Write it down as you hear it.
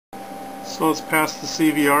So it's past the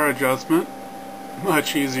CVR adjustment,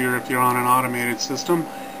 much easier if you're on an automated system,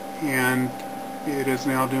 and it is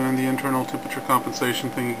now doing the internal temperature compensation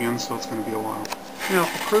thing again, so it's going to be a while. Now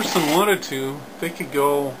if a person wanted to, they could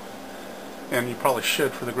go, and you probably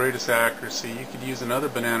should for the greatest accuracy, you could use another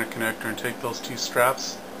banana connector and take those two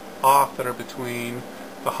straps off that are between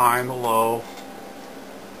the high and the low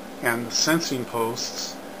and the sensing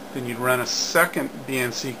posts. Then you'd run a second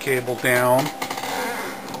BNC cable down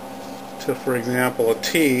to, for example, a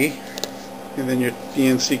T, and then your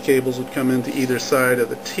BNC cables would come into either side of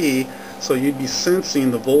the T, so you'd be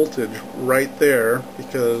sensing the voltage right there,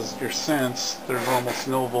 because your sense, there's almost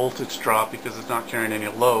no voltage drop because it's not carrying any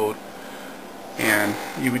load, and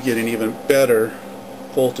you would get an even better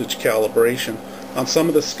voltage calibration. On some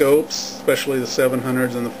of the scopes, especially the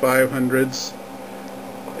 700s and the 500s,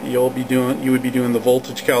 you would be doing the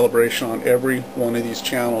voltage calibration on every one of these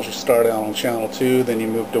channels. You start out on channel 2, then you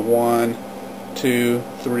move to 1, 2,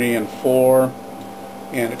 3, and 4,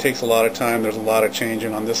 and it takes a lot of time. There's a lot of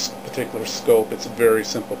changing on this particular scope. It's a very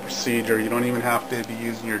simple procedure. You don't even have to be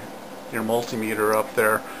using your multimeter up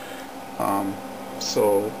there.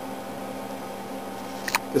 So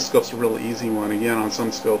this scope's a real easy one. Again, on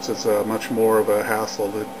some scopes it's much more of a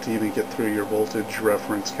hassle to even get through your voltage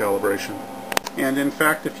reference calibration. And in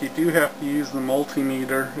fact, if you do have to use the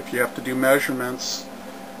multimeter, if you have to do measurements,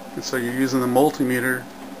 and so you're using the multimeter,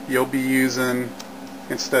 you'll be using,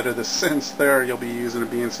 instead of the sense there, you'll be using a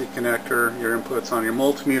BNC connector, your inputs on your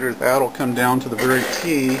multimeter. That'll come down to the very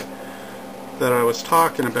T that I was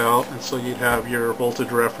talking about, and so you'd have your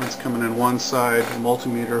voltage reference coming in one side, the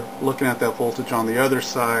multimeter looking at that voltage on the other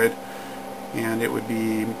side, and it would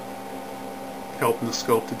be helping the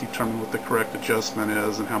scope to determine what the correct adjustment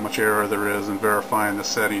is and how much error there is, and verifying the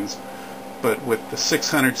settings. But with the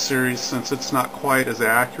 600 series, since it's not quite as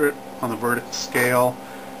accurate on the vertical scale,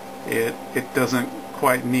 it doesn't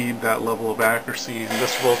quite need that level of accuracy, and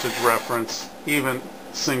this voltage reference, even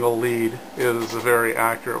single lead, is a very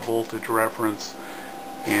accurate voltage reference,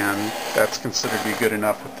 and that's considered to be good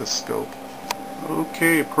enough with this scope.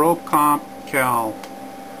 Okay, Probe Comp Cal.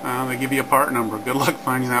 They give you a part number. Good luck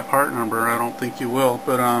finding that part number. I don't think you will,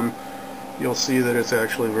 but you'll see that it's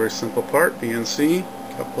actually a very simple part. BNC,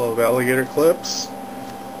 a couple of alligator clips.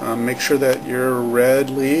 Make sure that your red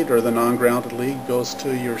lead or the non-grounded lead goes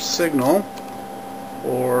to your signal,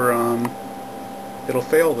 or it'll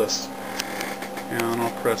fail this. And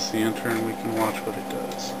I'll press the enter and we can watch what it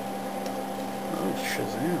does. Oh,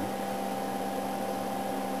 Shazam.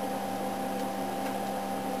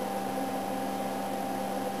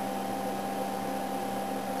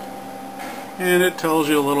 And it tells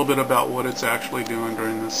you a little bit about what it's actually doing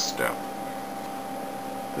during this step.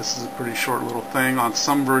 This is a pretty short little thing. On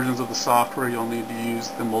some versions of the software you'll need to use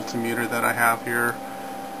the multimeter that I have here,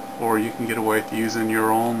 or you can get away with using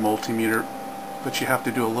your own multimeter, but you have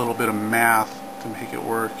to do a little bit of math to make it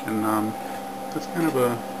work, and that's kind of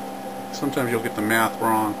a, sometimes you'll get the math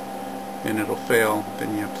wrong and it'll fail,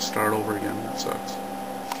 then you have to start over again. That sucks.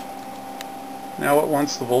 Now it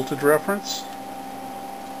wants the voltage reference.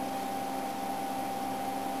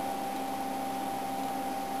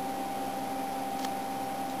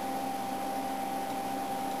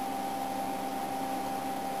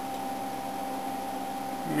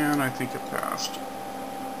 And I think it passed.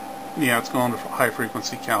 Yeah, it's going to high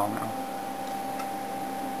frequency cal now.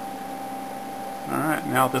 Alright,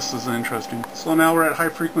 now this is interesting. So now we're at high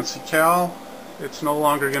frequency cal. It's no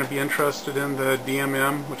longer going to be interested in the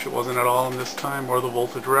DMM, which it wasn't at all in this time, or the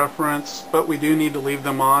voltage reference, but we do need to leave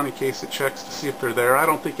them on in case it checks to see if they're there. I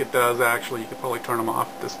don't think it does actually. You could probably turn them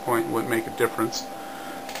off at this point. It wouldn't make a difference.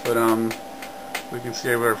 But we can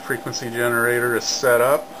see our frequency generator is set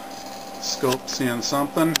up. Scope seeing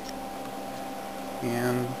something,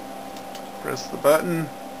 and press the button,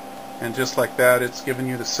 and just like that it's giving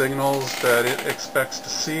you the signals that it expects to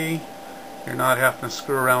see. You're not having to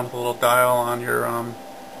screw around with a little dial on your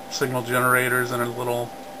signal generators and a little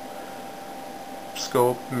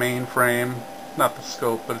scope mainframe, not the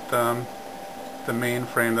scope, but the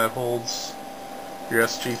mainframe that holds your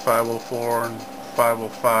SG504 and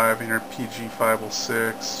 505 and your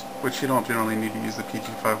PG506, which you don't generally need to use the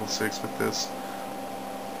PG506 with this.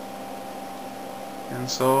 And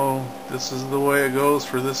so this is the way it goes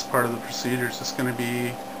for this part of the procedure. It's just going to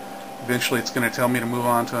be, eventually it's going to tell me to move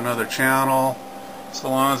on to another channel. So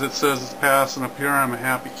long as it says it's passing up here, I'm a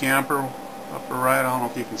happy camper. Upper right, I don't know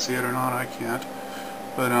if you can see it or not, I can't.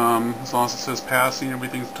 But as long as it says passing,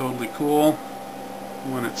 everything's totally cool.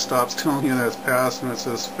 When it stops telling you that it's passed and it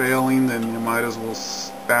says failing, then you might as well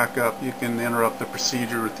back up. You can interrupt the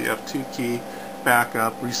procedure with the F2 key back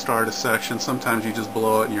up, restart a section. Sometimes you just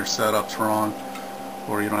blow it and your setup's wrong,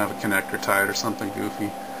 or you don't have a connector tight or something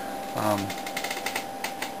goofy.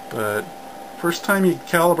 But first time you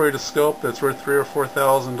calibrate a scope that's worth $3,000 or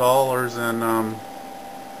 $4,000 and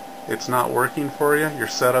it's not working for you, your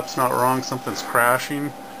setup's not wrong, something's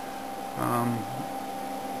crashing,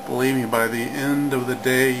 believe me, by the end of the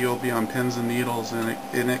day you'll be on pins and needles, and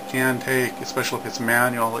it can take, especially if it's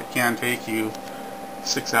manual, it can take you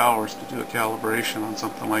 6 hours to do a calibration on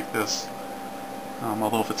something like this.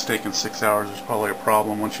 Although if it's taken 6 hours, there's probably a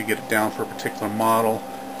problem. Once you get it down for a particular model,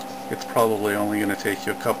 it's probably only going to take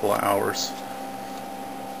you a couple of hours.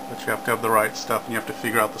 But you have to have the right stuff, and you have to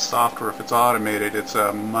figure out the software. If it's automated, it's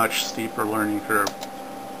a much steeper learning curve.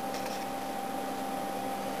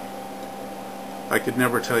 I could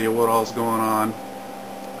never tell you what all's going on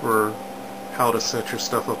or how to set your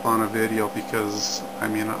stuff up on a video, because I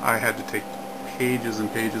mean, I had to take pages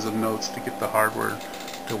and pages of notes to get the hardware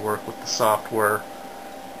to work with the software,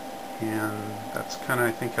 and that's kind of,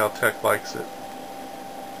 I think, how tech likes it.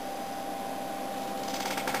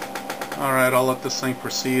 Alright, I'll let this thing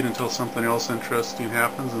proceed until something else interesting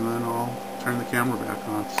happens, and then I'll turn the camera back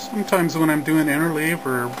on. Sometimes when I'm doing interleave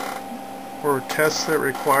or tests that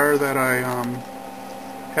require that I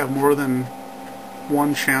have more than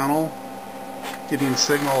one channel getting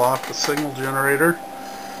signal off the signal generator,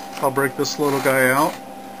 I'll break this little guy out.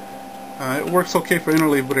 It works okay for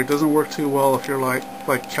interleave, but it doesn't work too well if you're like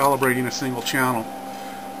calibrating a single channel.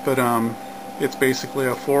 But it's basically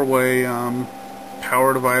a four-way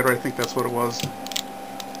power divider. I think that's what it was.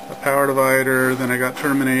 A power divider. Then I got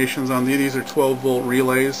terminations on these. Are 12-volt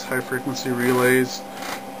relays, high-frequency relays,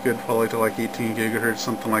 good probably to like 18 gigahertz,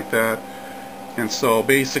 something like that. And so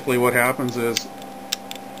basically what happens is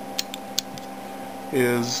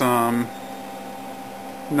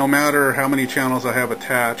no matter how many channels I have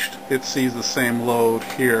attached, it sees the same load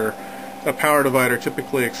here. A power divider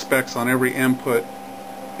typically expects on every input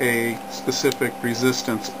a specific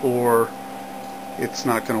resistance, or it's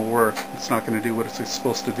not going to work. It's not going to do what it's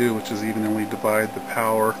supposed to do, which is evenly divide the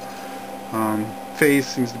power. Phase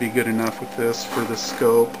seems to be good enough with this for the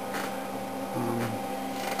scope.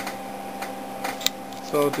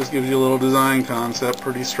 So it just gives you a little design concept,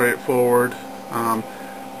 pretty straightforward.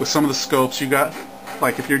 With some of the scopes you got,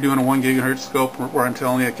 like if you're doing a 1 gigahertz scope where I'm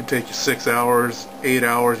telling you it could take you 6 hours, 8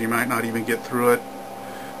 hours, you might not even get through it.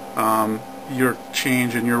 You're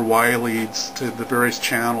changing your Y leads to the various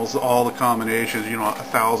channels, all the combinations,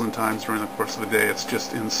 1,000 times during the course of a day. It's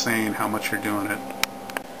just insane how much you're doing it.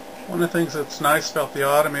 One of the things that's nice about the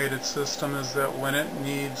automated system is that when it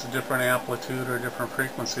needs a different amplitude or a different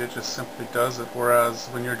frequency, it just simply does it. Whereas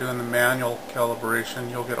when you're doing the manual calibration,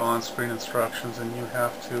 you'll get on-screen instructions, and you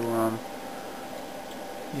have to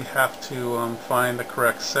find the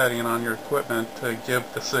correct setting on your equipment to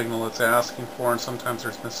give the signal it's asking for, and sometimes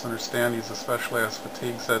there's misunderstandings, especially as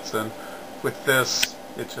fatigue sets in. With this,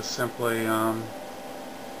 it just simply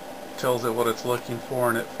tells it what it's looking for,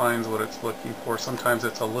 and it finds what it's looking for. Sometimes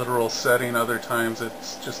it's a literal setting, other times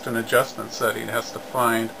it's just an adjustment setting. It has to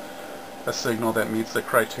find a signal that meets the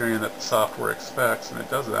criterion that the software expects, and it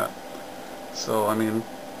does that. So, I mean,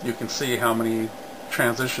 you can see how many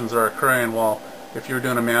transitions are occurring. While if you're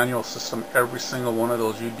doing a manual system, every single one of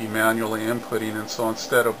those you'd be manually inputting, and so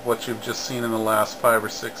instead of what you've just seen in the last 5 or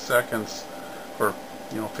 6 seconds, or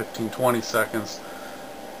 15-20 seconds,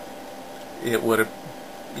 it would have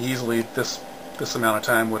easily, this amount of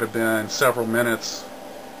time would have been several minutes,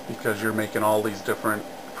 because you're making all these different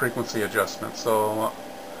frequency adjustments. So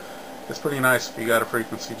it's pretty nice if you got a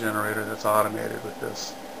frequency generator that's automated with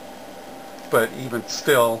this. But even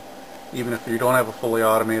still, even if you don't have a fully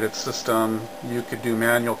automated system, you could do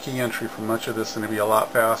manual key entry for much of this, and it'd be a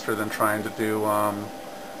lot faster than trying to do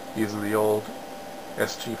using the old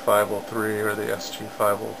SG503 or the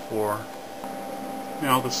SG504.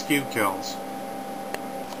 Now the skew cals.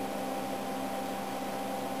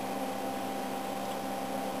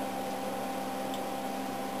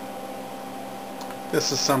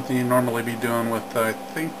 This is something you normally be doing with, I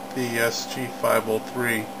think, the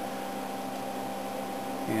SG503.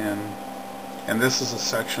 And this is a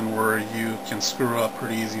section where you can screw up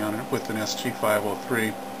pretty easy on it with an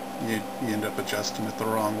SG503. You end up adjusting it the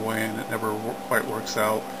wrong way, and it never quite works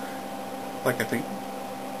out. Like, I think,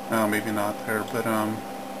 maybe not there, but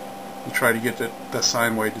you try to get the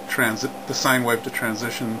sine wave to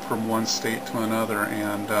transition from one state to another,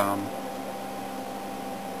 and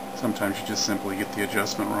sometimes you just simply get the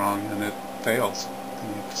adjustment wrong and it fails, and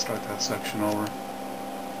you have to start that section over.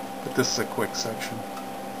 But this is a quick section,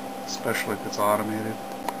 especially if it's automated.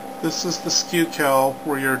 This is the skew cal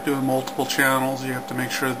where you're doing multiple channels. You have to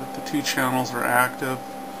make sure that the two channels are active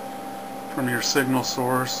from your signal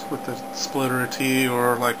source with the splitter T,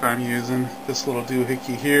 or like I'm using this little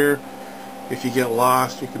doohickey here. If you get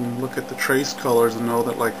lost, you can look at the trace colors and know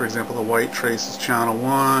that, like for example, the white trace is channel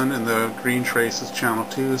 1 and the green trace is channel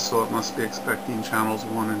 2, so it must be expecting channels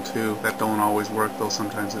 1 and 2. That don't always work though,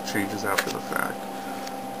 sometimes it changes after the fact.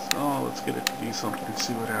 So let's get it to do something and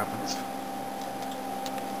see what happens.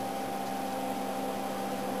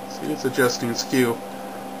 See, it's adjusting skew.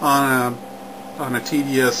 On a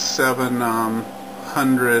TDS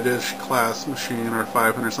 700-ish class machine, or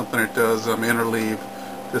 500 something, it does interleave.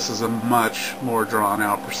 This is a much more drawn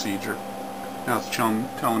out procedure. Now it's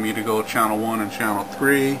telling me to go channel 1 and channel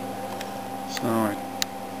 3. So I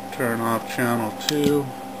turn off channel 2,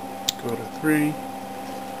 go to 3,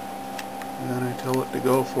 and I tell it to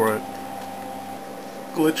go for it.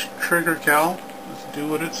 Glitch trigger cal, let's do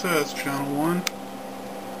what it says, channel 1. I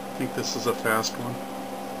think this is a fast one.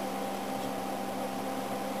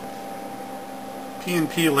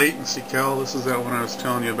 P&P latency cal, this is that one I was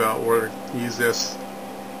telling you about where you use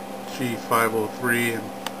SG503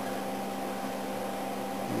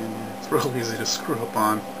 and it's real easy to screw up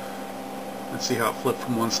on. Let's see how it flipped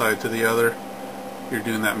from one side to the other. You're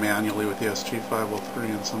doing that manually with the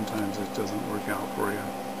SG503 and sometimes it doesn't work out for you.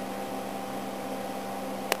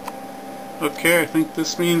 Okay, I think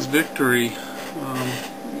this means victory.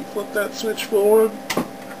 Let me flip that switch forward.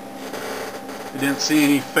 I didn't see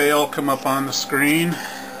any fail come up on the screen.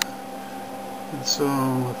 And so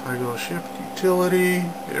if I go shift utility,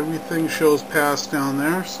 everything shows pass down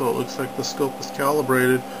there, so it looks like the scope is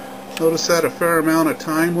calibrated. Notice that a fair amount of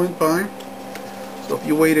time went by. So if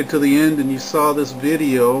you waited to the end and you saw this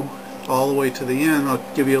video all the way to the end, I'll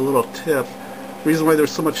give you a little tip. The reason why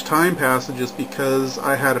there's so much time passage is because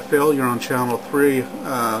I had a failure on channel 3,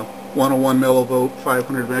 101 millivolt,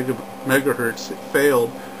 500 megahertz. It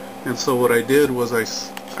failed, and so what I did was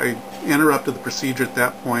I interrupted the procedure at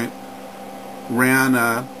that point, ran,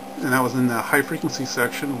 and that was in the high frequency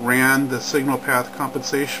section, ran the signal path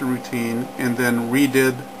compensation routine, and then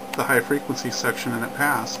redid the high frequency section, and it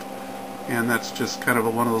passed. And that's just kind of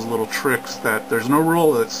one of those little tricks that there's no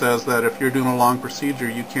rule that says that if you're doing a long procedure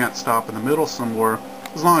you can't stop in the middle somewhere,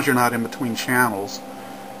 as long as you're not in between channels,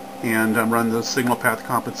 and run the signal path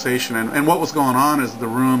compensation. And what was going on is the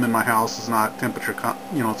room in my house is not temperature,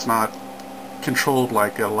 it's not controlled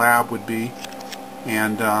like a lab would be,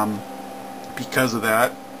 and because of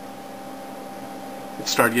that it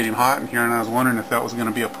started getting hot in here, and I was wondering if that was going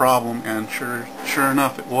to be a problem, and sure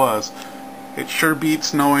enough it was. It sure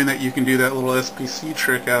beats knowing that you can do that little SPC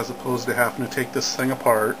trick as opposed to having to take this thing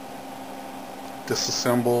apart,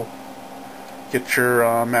 disassemble, get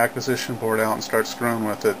your mag position board out and start screwing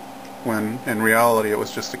with it, when in reality it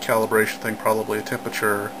was just a calibration thing, probably a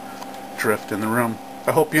temperature drift in the room.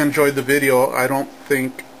 I hope you enjoyed the video. I don't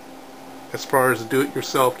think, as far as a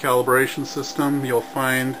do-it-yourself calibration system, you'll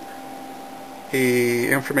find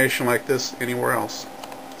information like this anywhere else.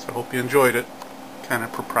 So I hope you enjoyed it. Kind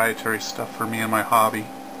of proprietary stuff for me and my hobby.